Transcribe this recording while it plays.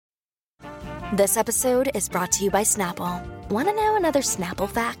This episode is brought to you by Snapple. Want to know another Snapple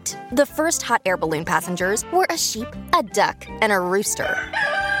fact? The first hot air balloon passengers were a sheep, a duck, and a rooster.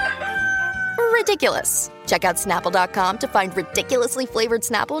 Ridiculous. Check out Snapple.com to find ridiculously flavored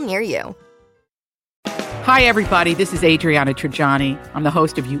Snapple near you. Hi, everybody. This is Adriana Trajani. I'm the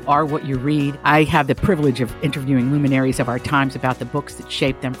host of You Are What You Read. I have the privilege of interviewing luminaries of our times about the books that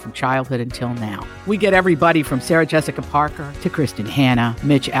shaped them from childhood until now. We get everybody from Sarah Jessica Parker to Kristen Hanna,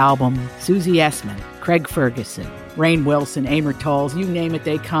 Mitch Albom, Susie Essman, Craig Ferguson, Rainn Wilson, Amor Tolls, you name it,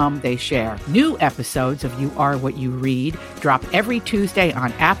 they come, they share. New episodes of You Are What You Read drop every Tuesday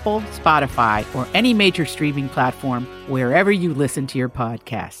on Apple, Spotify, or any major streaming platform wherever you listen to your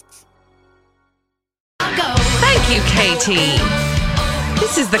podcasts. Thank you, Katie.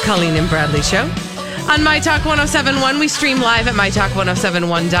 This is the Colleen and Bradley Show. On My Talk 1071, we stream live at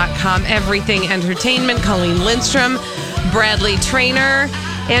MyTalk1071.com. Everything Entertainment, Colleen Lindstrom, Bradley Traynor.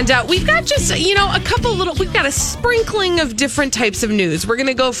 And we've got just, we've got a sprinkling of different types of news. We're going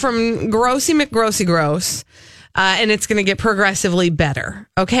to go from grossy McGrossy gross, and it's going to get progressively better,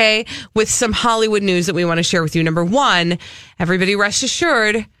 okay? With some Hollywood news that we want to share with you. Number one, everybody rest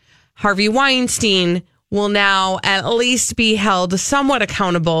assured, Harvey Weinstein will now at least be held somewhat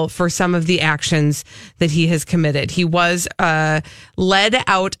accountable for some of the actions that he has committed. He was led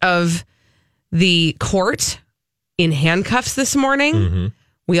out of the court in handcuffs this morning. Mm-hmm.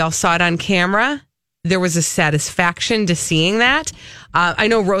 We all saw it on camera. There was a satisfaction to seeing that. I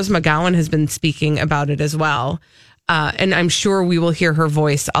know Rose McGowan has been speaking about it as well. And I'm sure we will hear her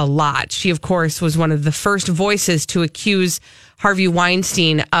voice a lot. She, of course, was one of the first voices to accuse Harvey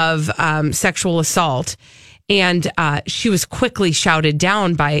Weinstein of sexual assault. And she was quickly shouted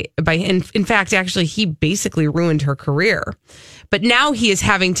down by in fact, actually, he basically ruined her career. But now he is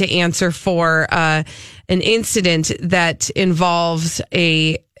having to answer for an incident that involves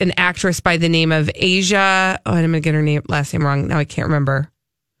an actress by the name of Asia. Oh, I'm going to get her last name wrong. Now I can't remember.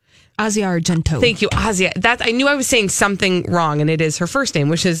 Asia Argento. Thank you, Asia. I knew I was saying something wrong, and it is her first name,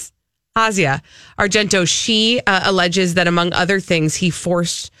 which is Asia Argento. She alleges that, among other things, he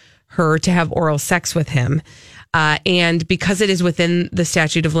forced her to have oral sex with him. And because it is within the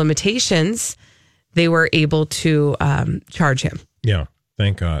statute of limitations, they were able to charge him. Yeah.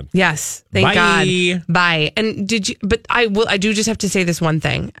 Thank God. Yes. Thank God. Bye. And I do just have to say this one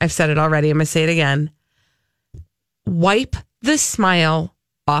thing. I've said it already. I'm going to say it again. Wipe the smile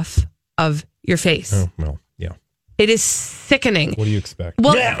off of your face. Oh, well, yeah. It is sickening. What do you expect?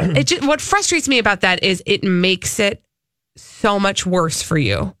 Well, what frustrates me about that is it makes it so much worse for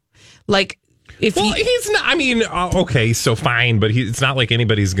you. Like, he's not, I mean, okay, so fine, but it's not like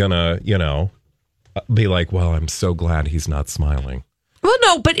anybody's gonna, be like, well, I'm so glad he's not smiling. Well,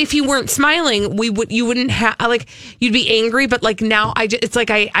 no, but if you weren't smiling, you wouldn't have, you'd be angry. But now it's like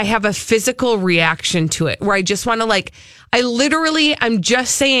I have a physical reaction to it where I just want to I'm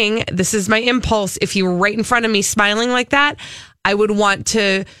just saying, this is my impulse. If you were right in front of me smiling like that, I would want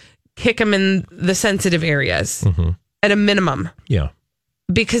to kick him in the sensitive areas at a minimum. Yeah.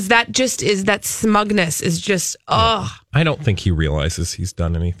 Because that smugness is just, ugh. I don't think he realizes he's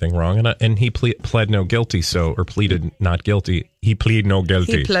done anything wrong. And he pled no guilty, or pleaded not guilty. He plead no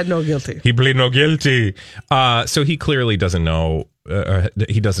guilty. He pled no guilty. He plead no guilty. So he clearly doesn't know,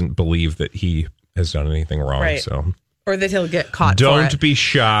 he doesn't believe that he has done anything wrong. Right. So. Or that he'll get caught. Don't be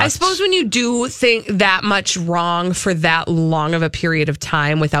shocked. I suppose when you do think that much wrong for that long of a period of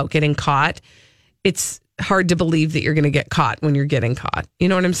time without getting caught, it's hard to believe that you're going to get caught when you're getting caught. You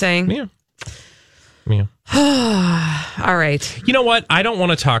know what I'm saying? Yeah. All right. You know what? I don't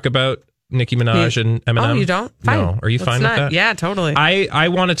want to talk about Nicki Minaj and Eminem. Oh, you don't? Fine. No. Are you fine with that? Yeah, totally. I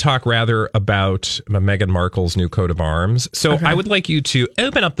want to talk rather about Meghan Markle's new coat of arms. So I would like you to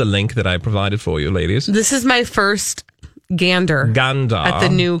open up the link that I provided for you, ladies. This is my first gander at the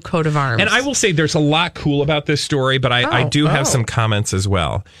new coat of arms. And I will say there's a lot cool about this story, but I do have some comments as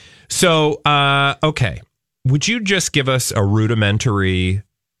well. So, okay. Would you just give us a rudimentary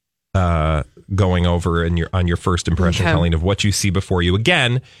going over on your first impression, Colleen, of what you see before you?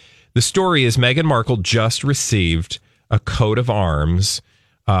 Again, the story is Meghan Markle just received a coat of arms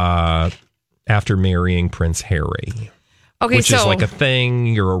after marrying Prince Harry. Okay, which is like a thing.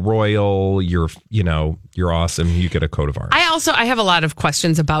 You're a royal. You're awesome. You get a coat of arms. I have a lot of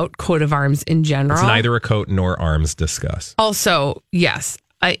questions about coat of arms in general. It's neither a coat nor arms. Discuss. Also, yes.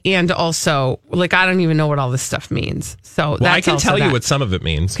 I don't even know what all this stuff means. So I can tell you what some of it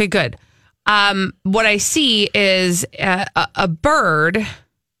means. Okay, good. What I see is a bird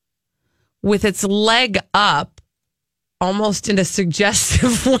with its leg up, almost in a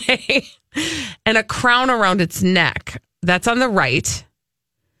suggestive way, and a crown around its neck. That's on the right.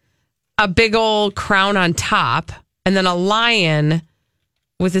 a big old crown on top, and then a lion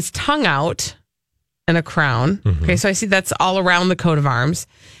with its tongue out and a crown. Mm-hmm. Okay, so I see that's all around the coat of arms.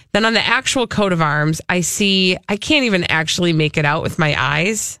 Then on the actual coat of arms, I can't even actually make it out with my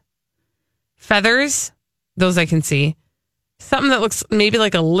eyes. Feathers, those I can see. Something that looks maybe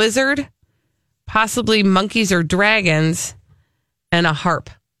like a lizard, possibly monkeys or dragons, and a harp.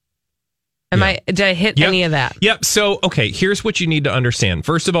 Did I hit any of that? Yep. So, okay, here's what you need to understand.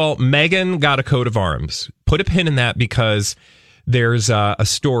 First of all, Meghan got a coat of arms. Put a pin in that because there's a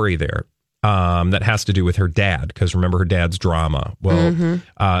story there that has to do with her dad. Because remember her dad's drama. Well,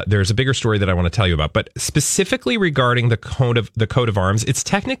 there's a bigger story that I want to tell you about. But specifically regarding the coat of arms, it's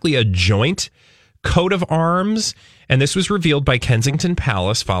technically a joint coat of arms. And this was revealed by Kensington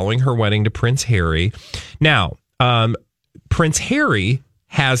Palace following her wedding to Prince Harry. Now, Prince Harry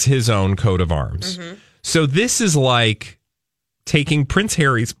has his own coat of arms. Mm-hmm. So this is like taking Prince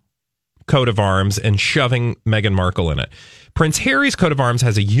Harry's coat of arms and shoving Meghan Markle in it. Prince Harry's coat of arms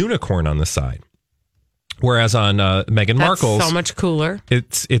has a unicorn on the side, whereas on Meghan Markle's, so much cooler.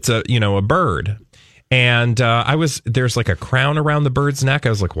 It's a bird. And there's like a crown around the bird's neck. I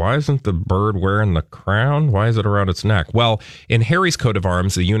was like, why isn't the bird wearing the crown? Why is it around its neck? Well, in Harry's coat of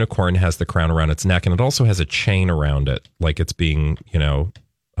arms, the unicorn has the crown around its neck, and it also has a chain around it, like it's being,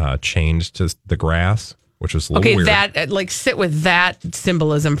 chained to the grass, which is a little weird. That sit with that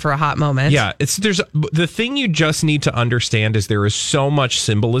symbolism for a hot moment. Yeah, the thing you just need to understand is there is so much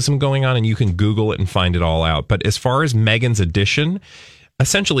symbolism going on, and you can Google it and find it all out. But as far as Meghan's addition,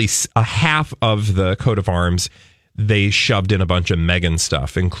 essentially a half of the coat of arms, they shoved in a bunch of Meghan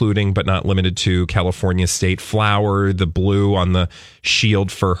stuff, including but not limited to California state flower. The blue on the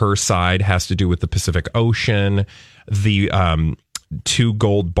shield for her side has to do with the Pacific Ocean. The 2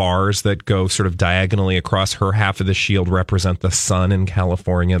 gold bars that go sort of diagonally across her half of the shield represent the sun in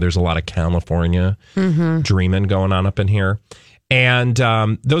California. There's a lot of California dreaming going on up in here. And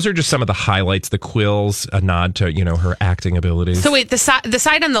those are just some of the highlights. The quills, a nod to, her acting abilities. So wait, the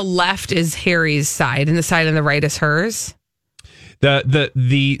side on the left is Harry's side, and the side on the right is hers?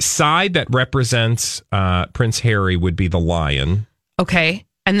 The side that represents Prince Harry would be the lion. Okay.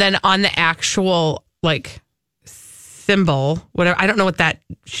 And then on the actual, symbol, whatever, I don't know what that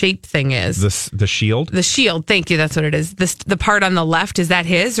shape thing is. The shield? The shield, thank you, that's what it is. The part on the left, is that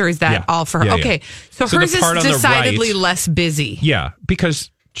his, or is that all for her? Yeah, okay, so hers is decidedly less busy. Yeah,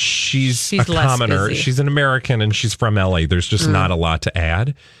 because she's a commoner. Busy. She's an American, and she's from LA. There's just not a lot to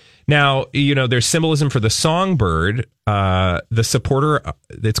add. Now, there's symbolism for the songbird. The supporter,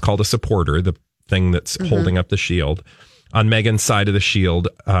 it's called a supporter, the thing that's holding up the shield. On Meghan's side of the shield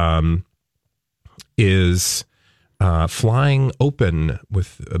is flying open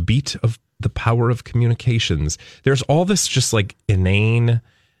with a beat of the power of communications. There's all this just inane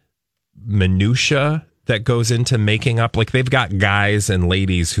minutia that goes into making up. They've got guys and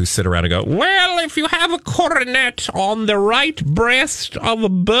ladies who sit around and go, well, if you have a coronet on the right breast of a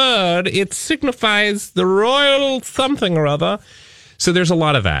bird, it signifies the royal something or other. So there's a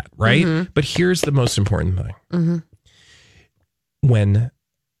lot of that, right? Mm-hmm. But here's the most important thing. Mm-hmm. When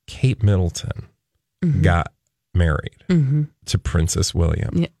Kate Middleton got married to Princess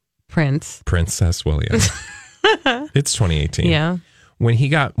William. Yeah. Princess William. It's 2018. Yeah. When they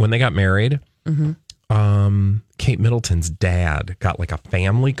got married, Kate Middleton's dad got a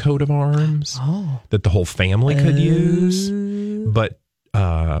family coat of arms that the whole family could use. But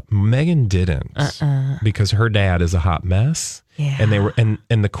Meghan didn't because her dad is a hot mess. Yeah. And they were and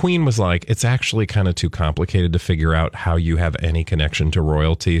the Queen was like, it's actually kind of too complicated to figure out how you have any connection to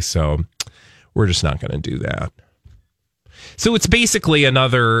royalty, so we're just not going to do that. So it's basically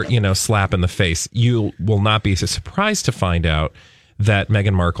another, slap in the face. You will not be surprised to find out that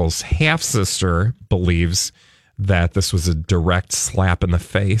Meghan Markle's half-sister believes that this was a direct slap in the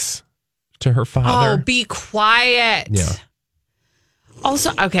face to her father. Oh, be quiet. Yeah.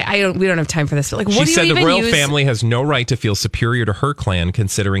 Also, okay, we don't have time for this. But what she do said you the even royal family has no right to feel superior to her clan,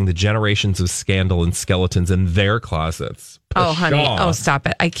 considering the generations of scandal and skeletons in their closets. Oh, honey. Oh, stop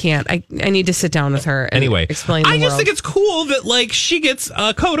it. I can't. I need to sit down with her and explain the I just world. think it's cool that, she gets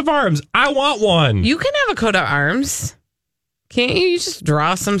a coat of arms. I want one. You can have a coat of arms. Can't you? You just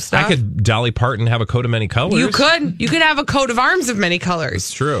draw some stuff. I could Dolly Parton have a coat of many colors. You could. You could have a coat of arms of many colors.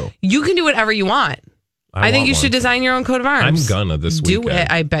 It's true. You can do whatever you want. I think you should design your own coat of arms. I'm gonna this weekend. Do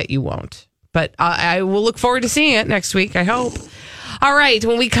it. I bet you won't. But I will look forward to seeing it next week, I hope. All right.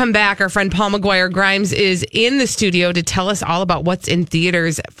 When we come back, our friend Paul McGuire-Grimes is in the studio to tell us all about what's in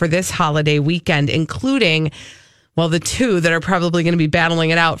theaters for this holiday weekend, including, the 2 that are probably going to be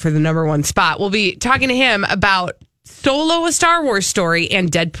battling it out for the number 1 spot. We'll be talking to him about Solo, a Star Wars story,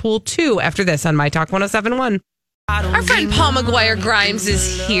 and Deadpool 2 after this on My Talk 1071. Our friend Paul McGuire Grimes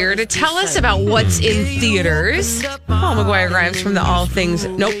is here to tell us about what's in theaters. Paul McGuire Grimes from the All Things,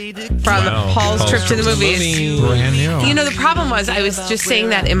 Paul's Trip to the Movies. Brand new. You know, the problem was I was just saying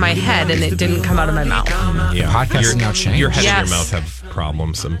that in my head and it didn't come out of my mouth. Yeah, Podcasts now change. Your head and your mouth have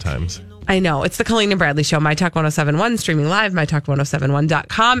problems sometimes. I know. It's the Colleen and Bradley Show, My Talk 1071, streaming live,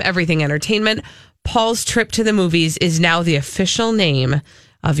 mytalk1071.com, everything entertainment. Paul's Trip to the Movies is now the official name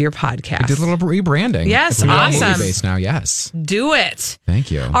of your podcast. We did a little rebranding. Yes, it's awesome. Movie-based now, yes. Do it.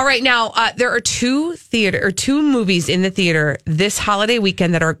 Thank you. All right, now there are two movies in the theater this holiday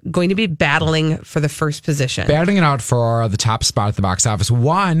weekend that are going to be battling for the first position. Battling it out for the top spot at the box office.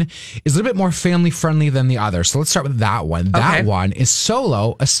 One is a little bit more family friendly than the other. So let's start with that one. That one is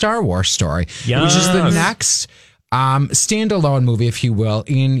Solo, a Star Wars story, which is the next standalone movie, if you will,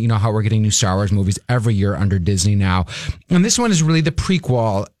 in, you know, how we're getting new Star Wars movies every year under Disney now. And this one is really the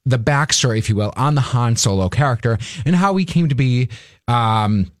prequel, the backstory, if you will, on the Han Solo character and how he came to be,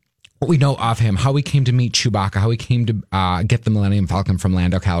 what we know of him, how he came to meet Chewbacca, how he came to get the Millennium Falcon from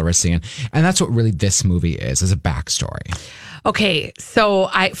Lando Calrissian. And that's what really this movie is a backstory. Okay, so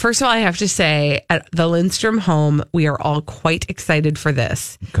first of all, I have to say, at the Lindstrom home, we are all quite excited for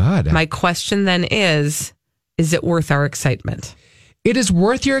this. Good. My question then is it worth our excitement? It is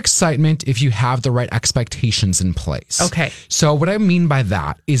worth your excitement if you have the right expectations in place. Okay. So what I mean by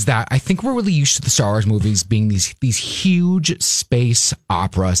that is that I think we're really used to the Star Wars movies being these huge space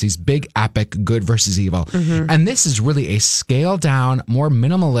operas, these big epic good versus evil. Mm-hmm. And this is really a scaled down, more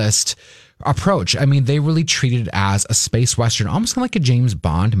minimalist approach. I mean, they really treat it as a space western, almost kind of like a James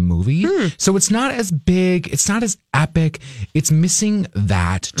Bond movie. So it's not as big, it's not as epic. It's missing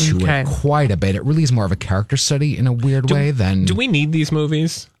that to it quite a bit. It really is more of a character study in a weird way than... Do we need these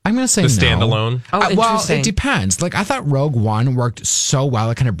movies? I'm going to say the no. standalone. Oh, interesting. Well, it depends. Like, I thought Rogue One worked so well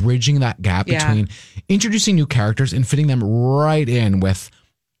at kind of bridging that gap between introducing new characters and fitting them right in with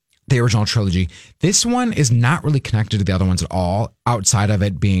the original trilogy. This one is not really connected to the other ones at all, outside of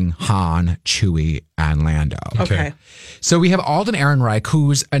it being Han, Chewie, and Lando. Okay. So we have Alden Ehrenreich,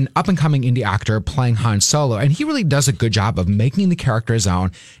 who's an up-and-coming indie actor playing Han Solo, and he really does a good job of making the character his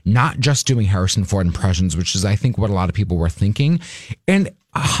own, not just doing Harrison Ford impressions, which is, I think, what a lot of people were thinking. And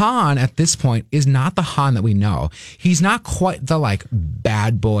Han, at this point, is not the Han that we know. He's not quite the, like,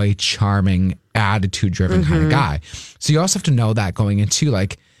 bad boy, charming, attitude-driven kind of guy. So you also have to know that going into,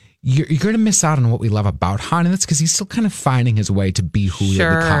 like, you're going to miss out on what we love about Han, and that's because he's still kind of finding his way to be who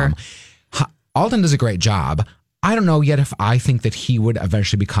he'll become. Alden does a great job. I don't know yet if I think that he would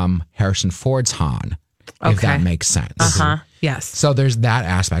eventually become Harrison Ford's Han, if that makes sense. Yes. So there's that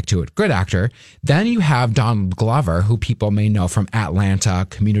aspect to it. Good actor. Then you have Donald Glover, who people may know from Atlanta,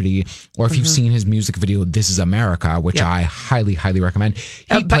 Community, or if you've seen his music video, This Is America, which I highly, highly recommend.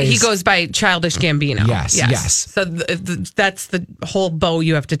 But he goes by Childish Gambino. Yes. So that's the whole bow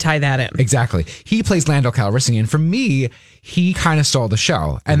you have to tie that in. Exactly. He plays Lando Calrissian. For me, he kind of stole the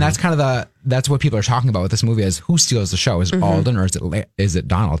show. And that's kind of that's what people are talking about with this movie is who steals the show? Is it Alden or is it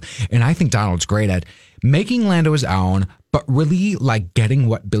Donald? And I think Donald's great at making Lando his own, but really like getting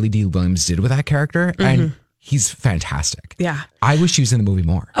what Billy D. Williams did with that character. And he's fantastic. Yeah. I wish he was in the movie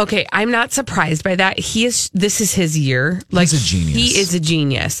more. Okay. I'm not surprised by that. This is his year. Like, he's a genius. He is a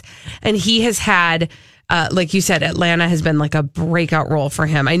genius. And he has had, like you said, Atlanta has been like a breakout role for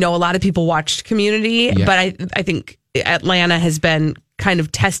him. I know a lot of people watched Community, but I think Atlanta has been kind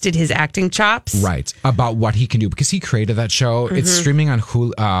of tested his acting chops. Right. About what he can do because he created that show. It's streaming on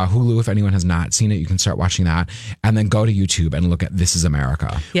Hulu. If anyone has not seen it, you can start watching that and then go to YouTube and look at This Is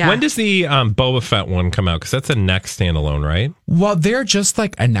America. Yeah. When does the Boba Fett one come out? Because that's the next standalone, right? Well, they're just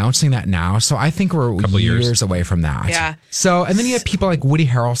like announcing that now. So I think we're years away from that. Yeah. So, and then you have people like Woody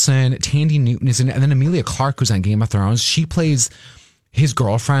Harrelson, Tandy Newton is in it, and then Emilia Clarke, who's on Game of Thrones. She plays his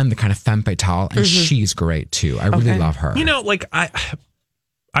girlfriend, the kind of femme fatale, and she's great too. I really love her. You know, like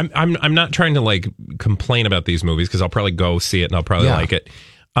I'm not trying to like complain about these movies because I'll probably go see it and I'll probably like it.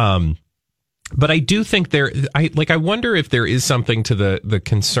 But I do think I wonder if there is something to the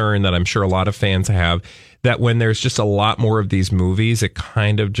concern that I'm sure a lot of fans have that when there's just a lot more of these movies, it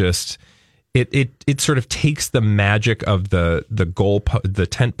kind of just it sort of takes the magic of the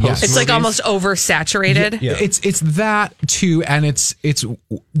tent post. It's movies. like almost oversaturated. Yeah. It's that too, and it's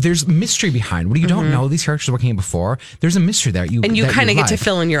there's mystery behind when you don't know these characters working before. There's a mystery there. You kind of get to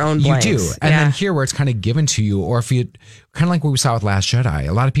fill in your own blanks. You do, and then here where it's kind of given to you, or if you kind of like what we saw with Last Jedi.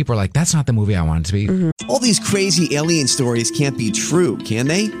 A lot of people are like, that's not the movie I want it to be. Mm-hmm. All these crazy alien stories can't be true, can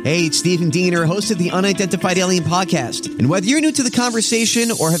they? Hey, it's Stephen Diener, host of the Unidentified Alien Podcast. And whether you're new to the conversation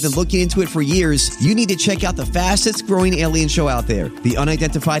or have been looking into it for years, you need to check out the fastest growing alien show out there, the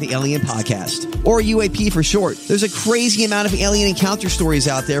Unidentified Alien Podcast, or UAP for short. There's a crazy amount of alien encounter stories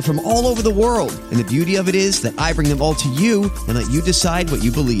out there from all over the world. And the beauty of it is that I bring them all to you and let you decide what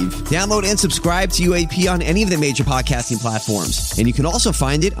you believe. Download and subscribe to UAP on any of the major podcasting platforms. And you can also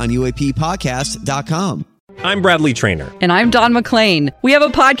find it on UAPpodcast.com. I'm Bradley Trainer. And I'm Don McClain. We have a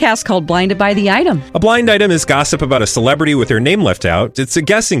podcast called Blinded by the Item. A blind item is gossip about a celebrity with their name left out. It's a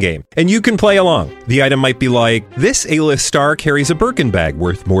guessing game, and you can play along. The item might be like, this A-list star carries a Birkin bag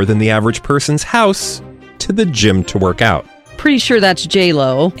worth more than the average person's house to the gym to work out. Pretty sure that's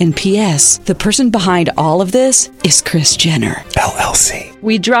J-Lo. And P.S. the person behind all of this is Kris Jenner, LLC.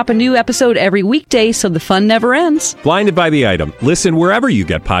 We drop a new episode every weekday so the fun never ends. Blinded by the Item. Listen wherever you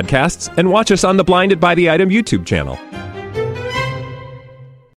get podcasts and watch us on the Blinded by the Item YouTube channel.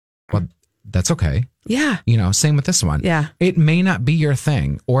 Well, that's okay. Yeah. You know, same with this one. Yeah. It may not be your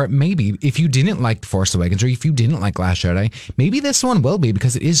thing, or it may be if you didn't like Force Awakens or if you didn't like Last Jedi, maybe this one will be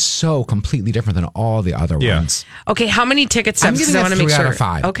because it is so completely different than all the other ones. Okay, how many ticket I'm stubs? giving I it want to make 3 sure. out of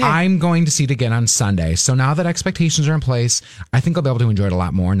 5. Okay. I'm going to see it again on Sunday. So now that expectations are in place, I think I'll be able to enjoy it a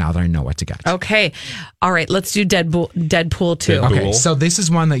lot more now that I know what to get. Okay. All right, let's do Deadpool 2. Okay, so this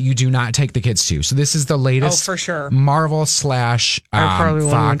is one that you do not take the kids to. So this is the latest for sure. Marvel / I probably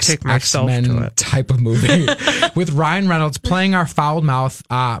won't Fox take myself to X-Men it. type of movie with Ryan Reynolds playing our foul mouth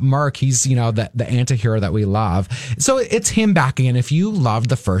Mark. He's, you know, the anti-hero that we love. So it's him back again. If you loved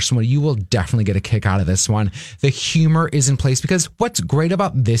the first one, you will definitely get a kick out of this one. The humor is in place because what's great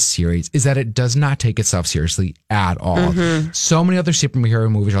about this series is that it does not take itself seriously at all. Mm-hmm. So many other superhero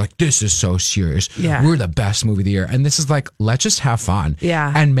movies are like, this is so serious. Yeah. We're the best movie of the year. And this is like, let's just have fun.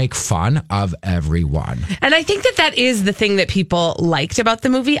 Yeah. And make fun of everyone. And I think that is the thing that people liked about the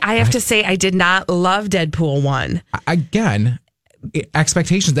movie. I have to say, I did not love Deadpool 1. Again,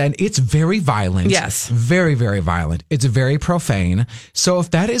 expectations, and it's very violent. Yes. Very, very violent. It's very profane. So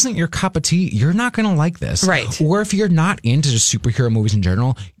if that isn't your cup of tea, you're not going to like this. Right. Or if you're not into just superhero movies in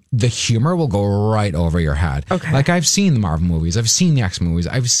general, the humor will go right over your head. Okay. Like I've seen the Marvel movies, I've seen the X movies,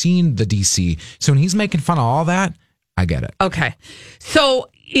 I've seen the DC. So when he's making fun of all that, I get it. Okay. So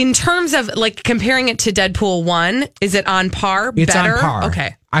in terms of like comparing it to Deadpool 1, is it on par? It's better? on par.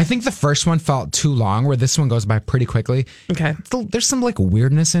 Okay. I think the first one felt too long, where this one goes by pretty quickly. Okay. There's some like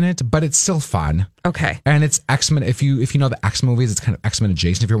weirdness in it, but it's still fun. Okay. And it's X-Men. If you know the X movies, it's kind of X-Men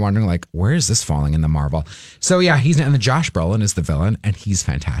adjacent. If you're wondering, like, where is this falling in the Marvel? So yeah, and the Josh Brolin is the villain, and he's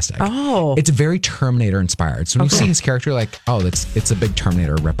fantastic. Oh. It's very Terminator inspired. So when you see his character, like, oh, it's a big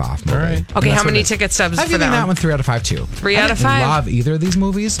Terminator ripoff movie. right. Okay, how many ticket stubs I'm for giving that that one 3 out of 5 too. 3 I out of didn't 5? love either of these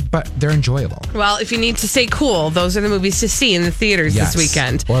movies, but they're enjoyable. Well, if you need to stay cool, those are the movies to see in the theaters Yes. this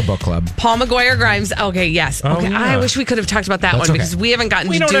weekend. Or a book club. Paul McGuire Grimes. Okay, yes. Okay, yeah. I wish we could have talked about that That's one okay. because we haven't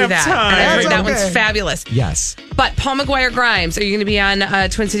gotten to don't do have that. time. And I heard That's that okay. one's fabulous. Yes. But Paul McGuire Grimes, are you going to be on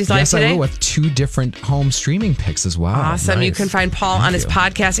Twin Cities Live Yes, today? I will, with 2 different home streaming picks as well. Awesome. You Nice. can find Paul on his you.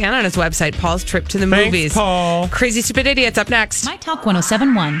 podcast and on his website, Paul's Trip to the Thanks, Movies. Paul. Crazy Stupid Idiots up next. My Talk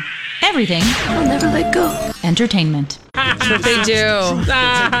 1071. Everything will never let go. Entertainment. That's what they do.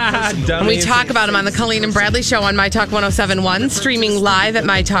 And we talk about them on the Colleen and Bradley Show on My Talk 1071, streaming live at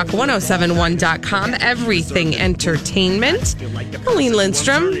MyTalk1071.com. Everything Entertainment. Colleen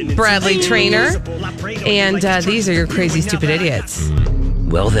Lindstrom, Bradley Trainer, and these are your Crazy Stupid Idiots.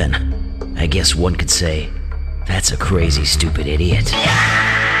 Well then, I guess one could say that's a crazy stupid idiot.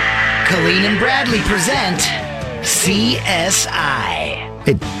 Colleen and Bradley present CSI.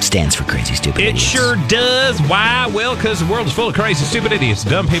 It stands for Crazy Stupid It Idiots. sure does. Why? Well, because the world is full of crazy, stupid idiots.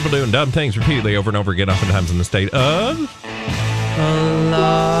 Dumb people doing dumb things repeatedly over and over again, oftentimes in the state of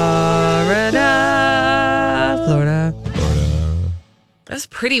Florida. That's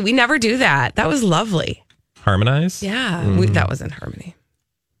pretty. We never do that. That was lovely. Harmonize. Yeah, that was in harmony.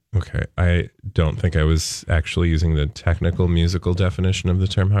 Okay. I don't think I was actually using the technical musical definition of the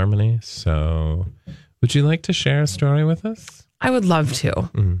term harmony. So would you like to share a story with us? I would love to.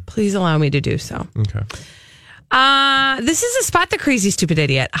 Please allow me to do so. Okay. This is a Spot the Crazy Stupid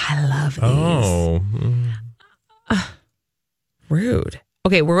Idiot. I love these. Oh. Rude.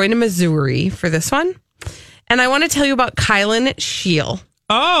 Okay, we're going to Missouri for this one. And I want to tell you about Kylan Scheel.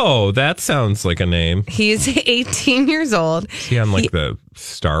 Oh, that sounds like a name. He's 18 years old. Is he on like the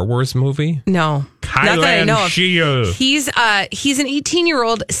Star Wars movie? No. Not that I know of. Shield. He's an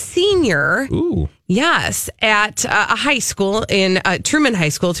 18-year-old senior. Ooh. Yes, at a high school in Truman High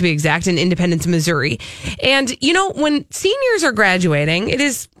School, to be exact, in Independence, Missouri. And, when seniors are graduating, it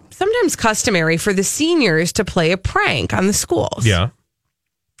is sometimes customary for the seniors to play a prank on the schools. Yeah.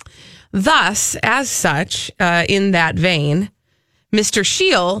 Thus, as such, in that vein, Mr.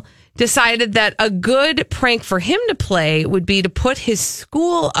 Shield decided that a good prank for him to play would be to put his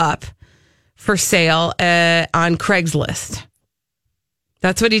school up for sale on Craigslist.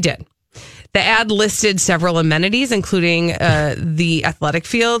 That's what he did. The ad listed several amenities, including the athletic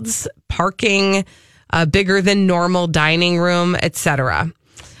fields, parking, bigger than normal dining room, etc.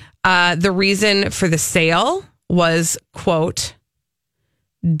 The reason for the sale was, quote,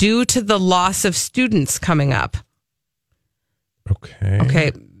 due to the loss of students coming up.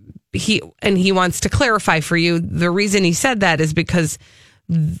 Okay. He wants to clarify for you. The reason he said that is because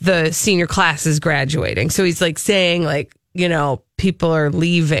the senior class is graduating. So he's saying people are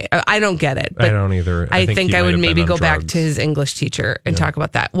leaving. I don't get it. But I don't either. I think I would maybe go back to his English teacher and talk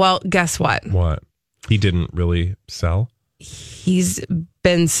about that. Well, guess what? What? He didn't really sell? He's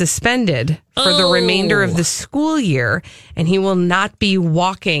been suspended for the remainder of the school year, and he will not be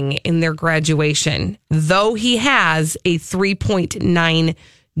walking in their graduation, though he has a 3.9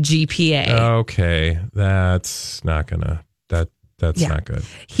 GPA. Okay. That's not gonna... That's not good.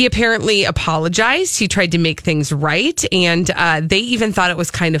 He apparently apologized. He tried to make things right. And they even thought it was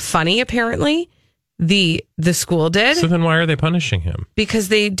kind of funny, apparently. The school did. So then why are they punishing him? Because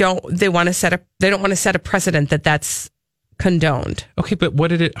they don't want to set a precedent that's condoned. Okay, but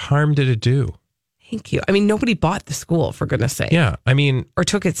what harm did it do? Thank you. I mean, nobody bought the school, for goodness sake. Yeah, I mean... Or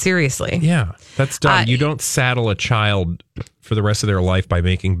took it seriously. Yeah, that's dumb. You don't saddle a child for the rest of their life by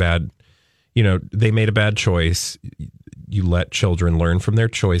making bad... they made a bad choice. You let children learn from their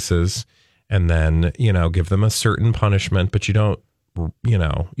choices and then, give them a certain punishment, but you don't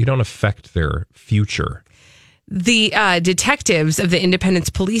affect their future. The detectives of the Independence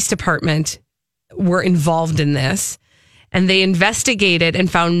Police Department were involved in this, and they investigated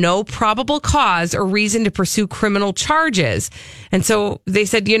and found no probable cause or reason to pursue criminal charges. And so they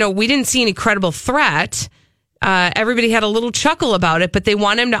said, we didn't see any credible threat. Everybody had a little chuckle about it, but they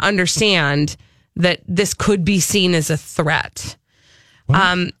want him to understand that this could be seen as a threat.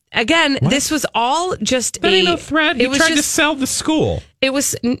 Again, this was all just ain't no threat. He tried to sell the school. It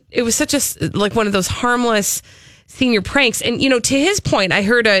was such one of those harmless senior pranks. And, to his point, I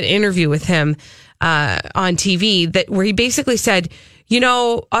heard an interview with him on TV where he basically said,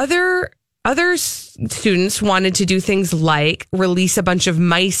 other students wanted to do things like release a bunch of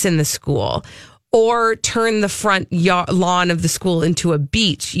mice in the school or turn the front lawn of the school into a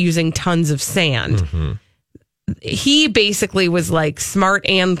beach using tons of sand. Mm-hmm. He basically was smart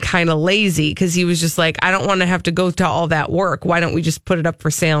and kind of lazy because he was just I don't want to have to go to all that work. Why don't we just put it up for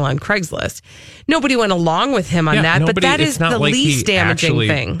sale on Craigslist? Nobody went along with him on that, but that is the least damaging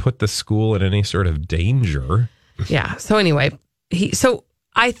thing. Put the school in any sort of danger. Yeah. So anyway, so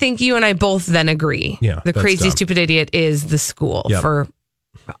I think you and I both then agree. Yeah, the crazy, stupid idiot is the school for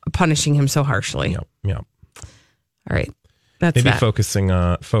punishing him so harshly. Yeah. All right. That's maybe that.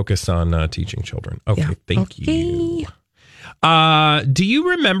 focus on teaching children. Okay, thank you. Do you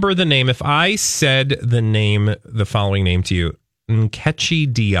remember the name? If I said the following name to you,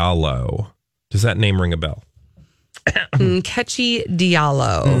 Nkechi Diallo, does that name ring a bell? Nkechi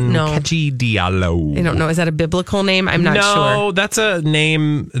Diallo. No. Nkechi Diallo. I don't know. Is that a biblical name? I'm not sure. No, that's a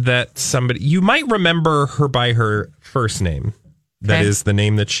name that you might remember her by her first name. That is the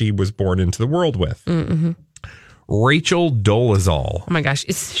name that she was born into the world with. Mm-hmm. Rachel Dolezal. Oh my gosh.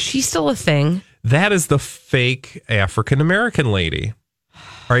 Is she still a thing? That is the fake African-American lady.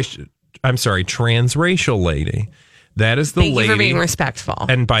 I'm sorry, transracial lady. That is the lady. Thank you for being respectful.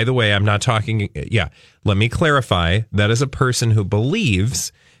 And by the way, I'm not talking. Yeah, let me clarify. That is a person who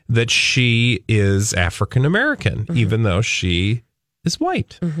believes that she is African American, even though she is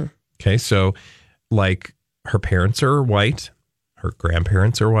white. Mm-hmm. Okay, so like her parents are white, her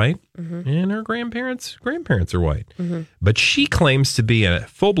grandparents are white, and her grandparents' grandparents are white. Mm-hmm. But she claims to be a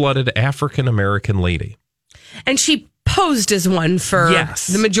full-blooded African American lady. And she posed as one for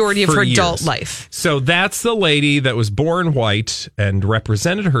the majority of her adult life. So that's the lady that was born white and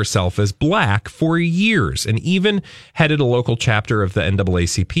represented herself as black for years, and even headed a local chapter of the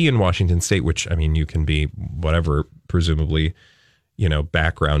NAACP in Washington State, which, I mean, you can be whatever, presumably,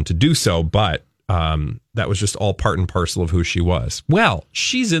 background to do so, but that was just all part and parcel of who she was. Well,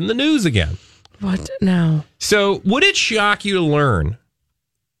 she's in the news again. What now? So would it shock you to learn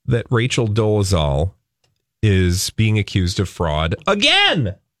that Rachel Dolezal is being accused of fraud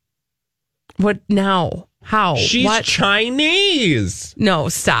again? What now? How? She's what? Chinese. No,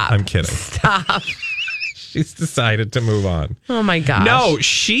 stop. I'm kidding. Stop. She's decided to move on. Oh, my gosh. No,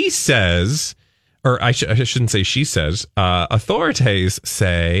 she says, or I shouldn't say she says, authorities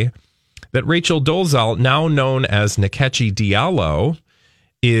say that Rachel Dolezal, now known as Nkechi Diallo,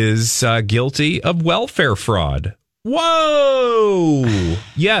 is guilty of welfare fraud. Whoa!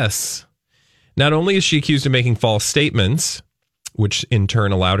 Yes. Not only is she accused of making false statements, which in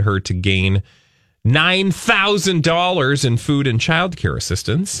turn allowed her to gain $9,000 in food and childcare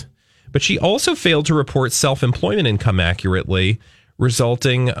assistance, but she also failed to report self-employment income accurately,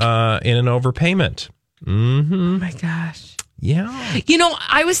 resulting in an overpayment. Mm-hmm. Oh my gosh. Yeah. You know,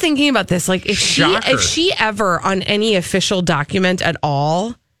 I was thinking about this. Like, if she ever on any official document at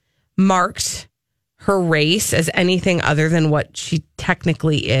all marked her race as anything other than what she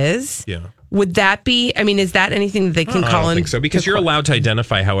technically is, would that be, I mean, is that anything that they can call in? I don't think so, because you're allowed to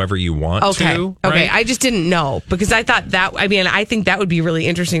identify however you want to. Okay, right? I just didn't know, because I thought that, I mean, I think that would be really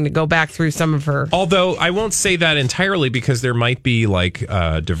interesting to go back through some of her. Although I won't say that entirely, because there might be like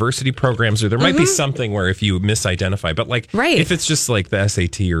diversity programs, or there might be something where if you misidentify, but like if it's just like the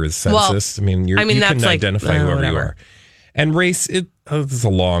SAT or the census, you can identify whoever you are. And race, it's a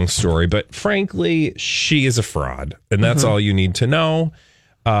long story, but frankly, she is a fraud, and that's all you need to know.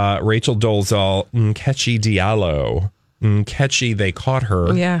 Rachel Dolezal, Nkechi Diallo. Nkechi, they caught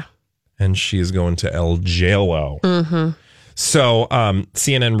her. Yeah. And she is going to El Jailo. Mm-hmm. So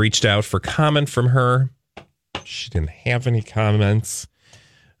CNN reached out for comment from her. She didn't have any comments,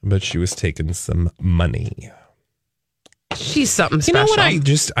 but she was taking some money. She's something special. You know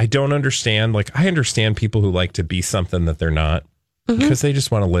what I don't understand? Like, I understand people who like to be something that they're not, because they just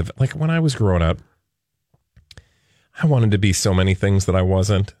want to live. Like, when I was growing up, I wanted to be so many things that I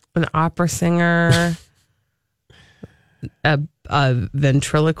wasn't. An opera singer, a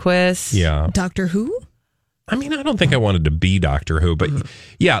ventriloquist. Yeah. Doctor Who? I mean, I don't think I wanted to be Doctor Who, but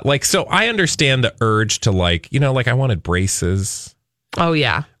yeah, like, so I understand the urge to like, like I wanted braces. Oh,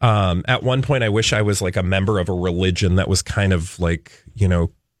 yeah. At one point, I wish I was like a member of a religion that was kind of like,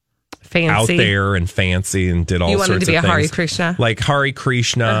 fancy, out there and fancy, and did all sorts of things. You wanted to be a Hare Krishna? Like Hare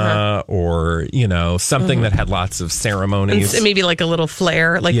Krishna, or, something that had lots of ceremonies. And maybe like a little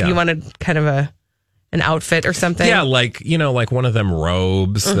flair. Like you wanted kind of an outfit or something. Yeah, like, like one of them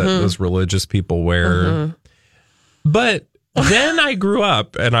robes that those religious people wear. But then I grew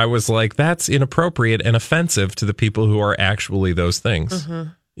up and I was like, that's inappropriate and offensive to the people who are actually those things,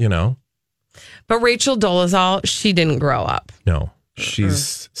 But Rachel Dolezal, she didn't grow up. No.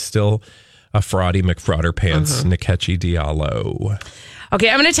 She's still a fraudy McFrauder pants, Nkechi Diallo. Okay,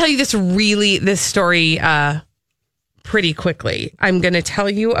 I'm going to tell you this story pretty quickly. I'm going to tell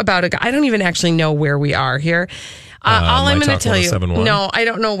you about a guy. I don't even actually know where we are here. All I'm going to tell you, no, I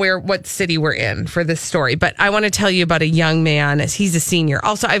don't know what city we're in for this story, but I want to tell you about a young man. He's a senior.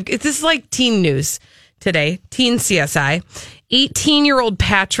 Also, this is like teen news today, teen CSI. 18-year-old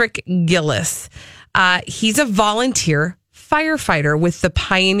Patrick Gillis. He's a volunteer firefighter with the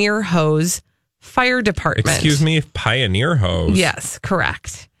Pioneer Hose Fire Department. Excuse me, Pioneer Hose? Yes,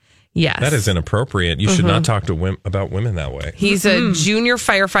 correct. Yes. That is inappropriate. You should not talk to about women that way. He's a junior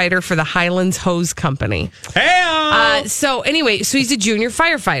firefighter for the Highlands Hose Company. Hey! So he's a junior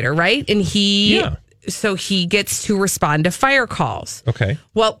firefighter, right? And he gets to respond to fire calls. Okay.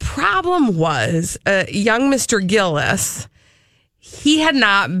 Well, problem was, young Mr. Gillis, he had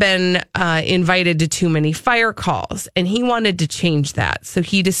not been invited to too many fire calls, and he wanted to change that. So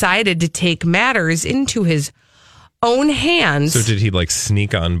he decided to take matters into his own hands. So did he like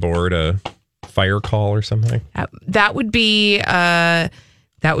sneak on board a fire call or something? That would be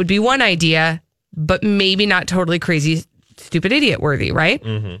one idea, but maybe not totally crazy, stupid, idiot worthy, right?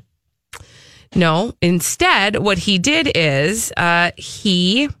 Mm-hmm. No. Instead, what he did is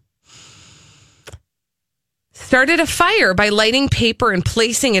he started a fire by lighting paper and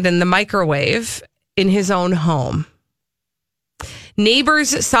placing it in the microwave in his own home.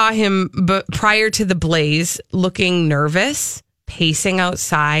 Neighbors saw him prior to the blaze looking nervous, pacing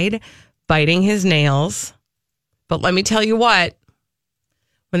outside, biting his nails. But let me tell you what,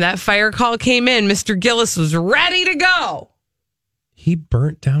 when that fire call came in, Mr. Gillis was ready to go. He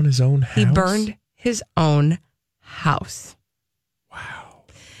burnt down his own house? He burned his own house. Wow.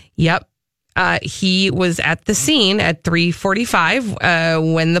 Yep. He was at the scene at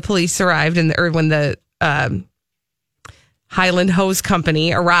 3:45 when the police arrived, when the Highland Hose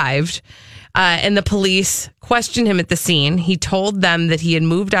Company arrived, and the police questioned him at the scene. He told them that he had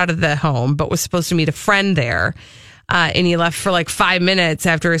moved out of the home, but was supposed to meet a friend there. And he left for like 5 minutes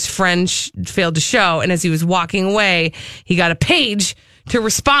after his friend failed to show. And as he was walking away, he got a page to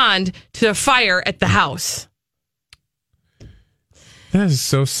respond to a fire at the house. That is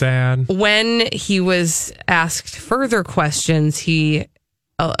so sad. When he was asked further questions, he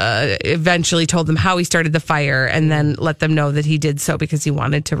eventually told them how he started the fire and then let them know that he did so because he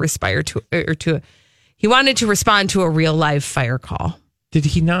wanted to respond to a real live fire call. Did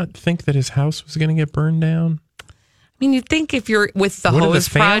he not think that his house was going to get burned down? I mean, you'd think if you're with the hose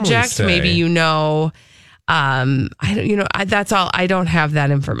project, maybe that's all. I don't have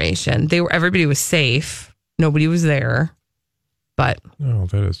that information. Everybody was safe. Nobody was there. But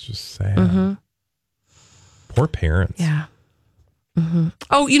that is just sad. Poor parents. Yeah.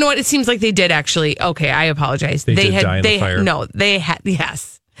 Oh, you know what? It seems like they did actually. Okay, I apologize. They did die in the fire? No, they had.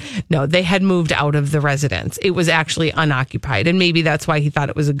 Yes. No, they had moved out of the residence. It was actually unoccupied, and maybe that's why he thought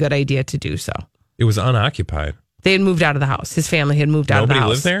it was a good idea to do so. It was unoccupied. They had moved out of the house. His family had moved out of the house.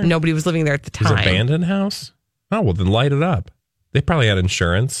 Nobody lived there? Nobody was living there at the time. It was an abandoned house? Oh, well, then light it up. They probably had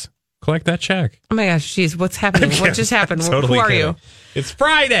insurance. Collect that check. Oh my gosh, geez, what's happening? What just happened? Totally Who are kidding. you? It's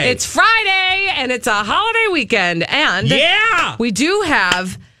Friday. It's Friday, and it's a holiday weekend. And we do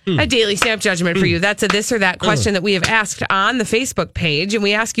have a daily snap judgment for you. That's a this or that question that we have asked on the Facebook page, and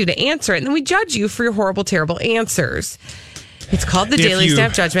we ask you to answer it, and then we judge you for your horrible, terrible answers. It's called the daily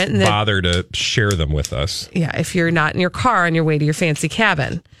snap judgment. And bother to share them with us. Yeah, if you're not in your car on your way to your fancy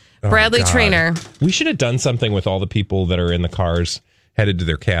cabin. Bradley Trainer. We should have done something with all the people that are in the cars headed to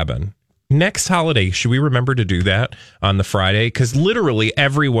their cabin. Next holiday, should we remember to do that on the Friday? Because literally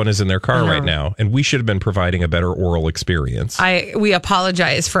everyone is in their car right now, and we should have been providing a better oral experience. We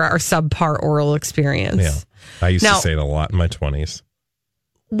apologize for our subpar oral experience. Yeah, I used to say it a lot in my 20s.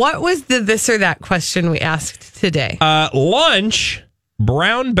 What was the this or that question we asked today? Lunch,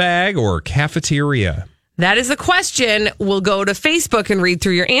 brown bag, or cafeteria? That is the question. We'll go to Facebook and read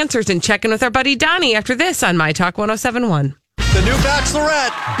through your answers and check in with our buddy Donnie after this on My Talk 107.1. The new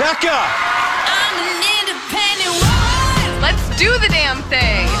Bachelorette, Becca. I'm an independent woman. Let's do the damn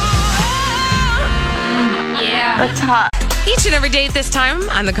thing. Yeah. That's hot. Each and every day at this time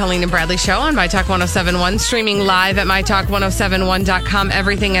on the Colleen and Bradley Show on My Talk 107.1, streaming live at MyTalk1071.com,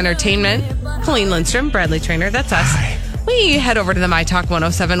 everything entertainment. Colleen Lindstrom, Bradley Trainer, that's us. We head over to the My Talk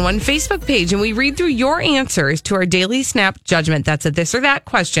 107.1 Facebook page and we read through your answers to our daily snap judgment. That's a this or that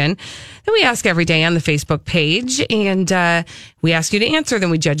question that we ask every day on the Facebook page. And we ask you to answer,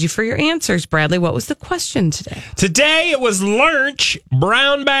 then we judge you for your answers. Bradley, what was the question today? Today it was lunch,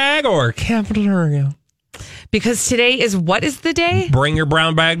 brown bag, or cafeteria. Because today is, what is the day? Bring your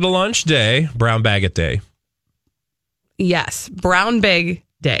brown bag to lunch day. Brown bag it day. Yes, brown bag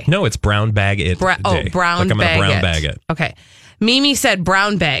day. No, it's brown bag it day. Oh, brown like I'm bag gonna brown it. bag it. Okay. Mimi said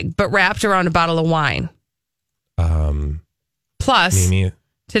brown bag, but wrapped around a bottle of wine. Plus, Mimi,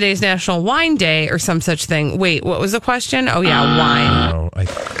 today's National Wine Day or some such thing. Wait, what was the question? Oh, yeah, wine. Oh, I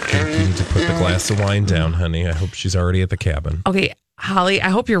think you need to put the glass of wine down, honey. I hope she's already at the cabin. Okay, Holly, I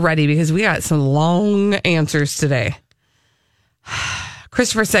hope you're ready because we got some long answers today.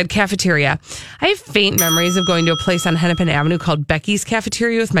 Christopher said cafeteria. I have faint memories of going to a place on Hennepin Avenue called Becky's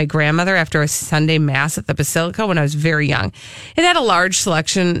Cafeteria with my grandmother after a Sunday mass at the Basilica when I was very young. It had a large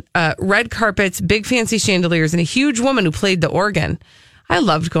selection, red carpets, big fancy chandeliers, and a huge woman who played the organ. I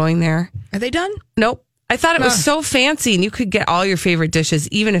loved going there. Are they done? Nope. I thought it was so fancy and you could get all your favorite dishes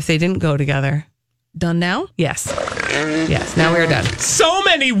even if they didn't go together. Done now? Yes. Yes, now we're done. So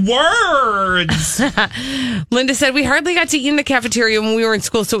many words. Linda said, we hardly got to eat in the cafeteria when we were in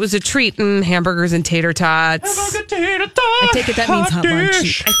school, so it was a treat. Hamburgers and tater tots. I take it that means hot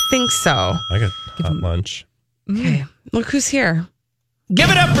lunch. I think so. I got hot lunch. Okay, look who's here. Give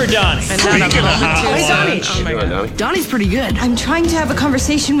it up for Donnie. Hi, Donnie. Oh my God. Donnie's pretty good. I'm trying to have a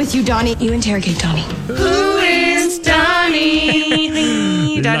conversation with you, Donnie. You interrogate Donnie. Who is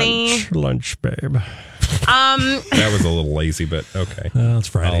Donnie? Donnie. Lunch, babe. That was a little lazy, but okay. It's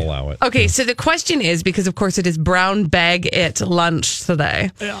Friday. I'll allow it. Okay, so the question is, because of course it is brown bag it lunch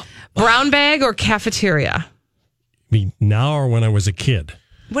today. Yeah. Brown bag or cafeteria? Now or when I was a kid?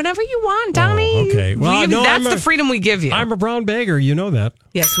 Whenever you want, Donnie. Oh, okay. Well, that's the freedom we give you. I'm a brown bagger. You know that.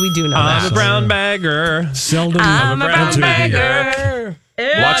 Yes, we do know I'm that. a brown bagger. Seldom. I'm a brown bagger.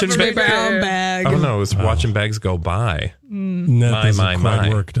 Watching brown bag. Oh no, it was watching bags go by. That doesn't quite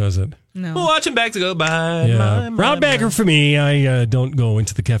work, does it? No. Watching bags go by. Yeah. Brown bagger for me. I don't go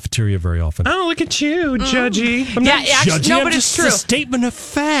into the cafeteria very often. Oh, look at you, judgy. I'm not actually, judgy. no, I'm but just it's true. a statement of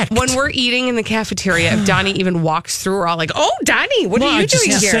fact. When we're eating in the cafeteria, if Donnie even walks through, we're all like, "Oh, Donnie, what are you just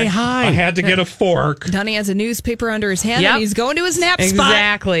doing here?" Say hi. I had to get a fork. Donnie has a newspaper under his hand Yep. and he's going to his nap spot.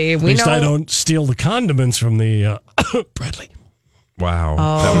 Exactly. At least I don't steal the condiments from the Bradley. Wow.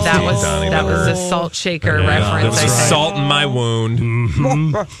 Oh, that was Donnie a salt shaker reference. That was salt in my wound.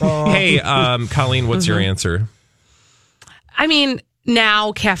 Hey, Colleen, what's your answer? I mean,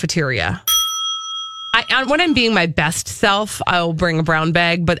 now cafeteria. When I'm being my best self, I'll bring a brown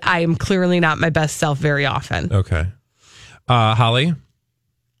bag, but I am clearly not my best self very often. Okay. Holly?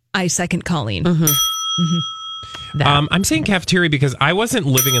 I second Colleen. I'm saying cafeteria because I wasn't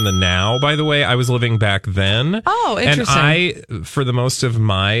living in the now, by the way. I was living back then. Oh, interesting. And for the most of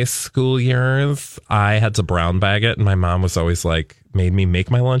my school years, I had to brown bag it. And my mom was always like, made me make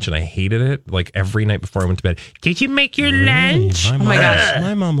my lunch. And I hated it. Like every night before I went to bed. Did you make your lunch? Oh my gosh.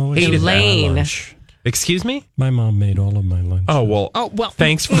 My mom always hated made my lunch. Excuse me? My mom made all of my lunch. Oh, well.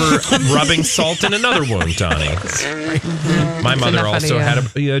 Thanks for rubbing salt in another wound, Donnie. My mother also had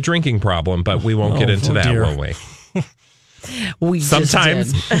a drinking problem, but we won't get into that, won't we?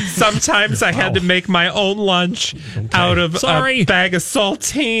 Sometimes I had to make my own lunch out of a bag of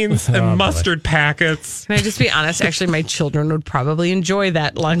saltines and mustard packets. Can I just be honest? Actually, my children would probably enjoy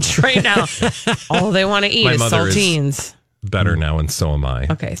that lunch right now. All they want to eat is saltines. Better now, and so am I.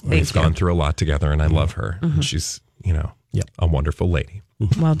 Okay, we've gone through a lot together, and I love her. And she's, a wonderful lady.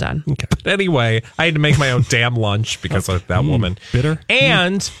 Well done. Okay. But anyway, I had to make my own damn lunch because of that woman. Bitter.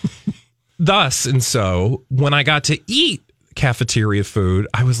 And thus, and so, when I got to eat cafeteria food,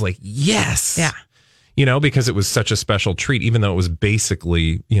 I was like, yes. Yeah. Because it was such a special treat, even though it was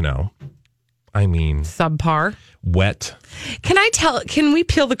basically, subpar. Wet. Can we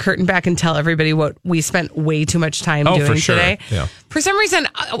peel the curtain back and tell everybody what we spent way too much time doing for sure. today? Yeah. For some reason,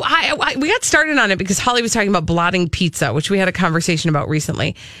 we got started on it because Holly was talking about blotting pizza, which we had a conversation about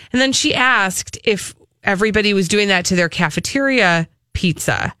recently. And then she asked if everybody was doing that to their cafeteria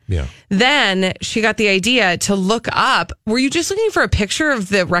pizza. Yeah. Then she got the idea to look up. Were you just looking for a picture of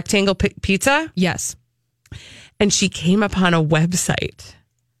the rectangle pizza? Yes. And she came upon a website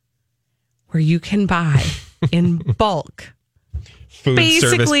where you can buy in bulk food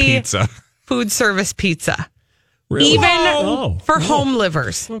service pizza. Really? Even for home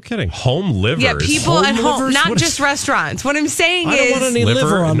livers. No kidding. Home livers? Yeah, people at home, not just restaurants. What I'm saying is... I don't want any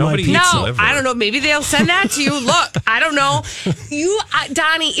liver on my pizza. No, I don't know. Maybe they'll send that to you. Look, I don't know.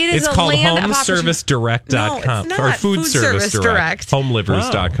 Donnie, it is it's a called land of homeservicedirect.com. No, or Food Service Direct.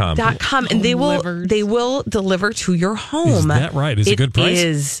 Homelivers.com. .com, and they will deliver to your home. Is that right? Is it a good price? It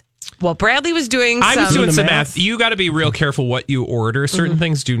is. Well, Bradley was doing some math. You got to be real careful what you order. Certain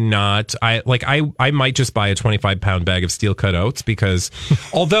things do not. I might just buy a 25-pound bag of steel cut oats because,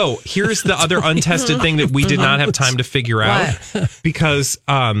 although here's the other untested thing that we did not have time to figure out because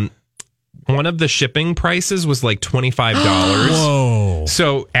one of the shipping prices was like $25. Whoa!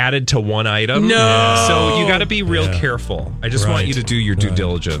 So added to one item. No. So you got to be real careful. I just want you to do your due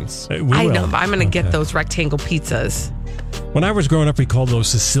diligence. I know, but I'm going to get those rectangle pizzas. When I was growing up, we called those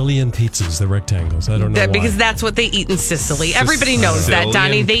Sicilian pizzas, the rectangles. I don't know why. Because that's what they eat in Sicily. Everybody knows that,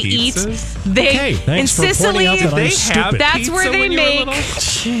 Donnie. They Thanks in Sicily. That's where they make.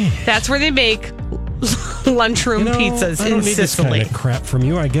 That's where they make lunchroom pizzas I don't in need Sicily. This kind of crap from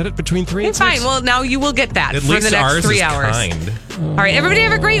you. I get it between 3 and 6. Fine. Well, now you will get that At for least the next ours 3 is hours. kind. All right, everybody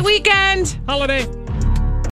have a great weekend. Holiday.